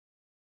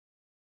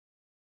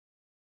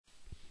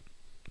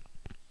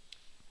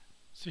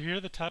So here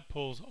are the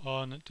tadpoles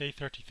on day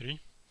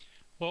 33.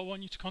 What I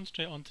want you to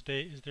concentrate on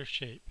today is their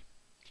shape.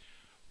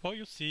 What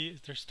you'll see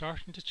is they're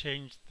starting to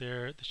change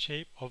the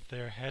shape of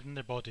their head and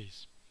their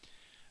bodies.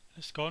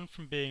 It's gone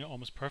from being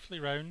almost perfectly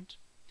round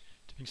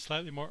to being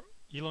slightly more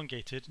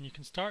elongated, and you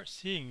can start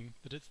seeing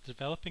that it's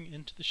developing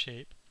into the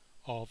shape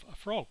of a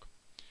frog.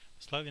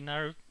 Slightly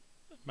narrow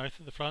mouth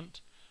at the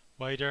front,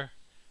 wider,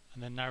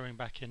 and then narrowing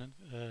back in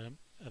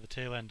at the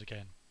tail end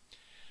again.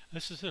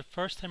 This is the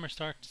first time we're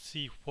starting to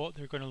see what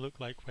they're going to look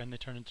like when they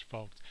turn into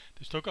frogs.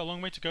 They've still got a long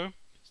way to go,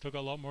 still got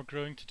a lot more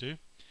growing to do,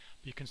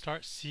 but you can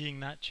start seeing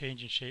that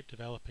change in shape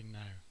developing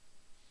now.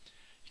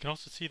 You can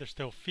also see they're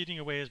still feeding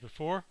away as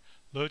before,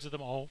 loads of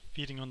them all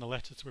feeding on the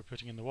lettuce we're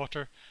putting in the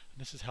water, and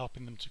this is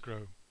helping them to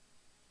grow.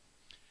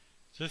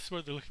 So this is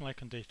what they're looking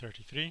like on day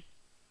 33,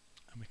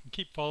 and we can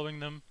keep following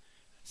them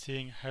and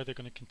seeing how they're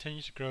going to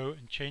continue to grow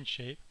and change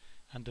shape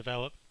and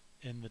develop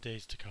in the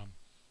days to come.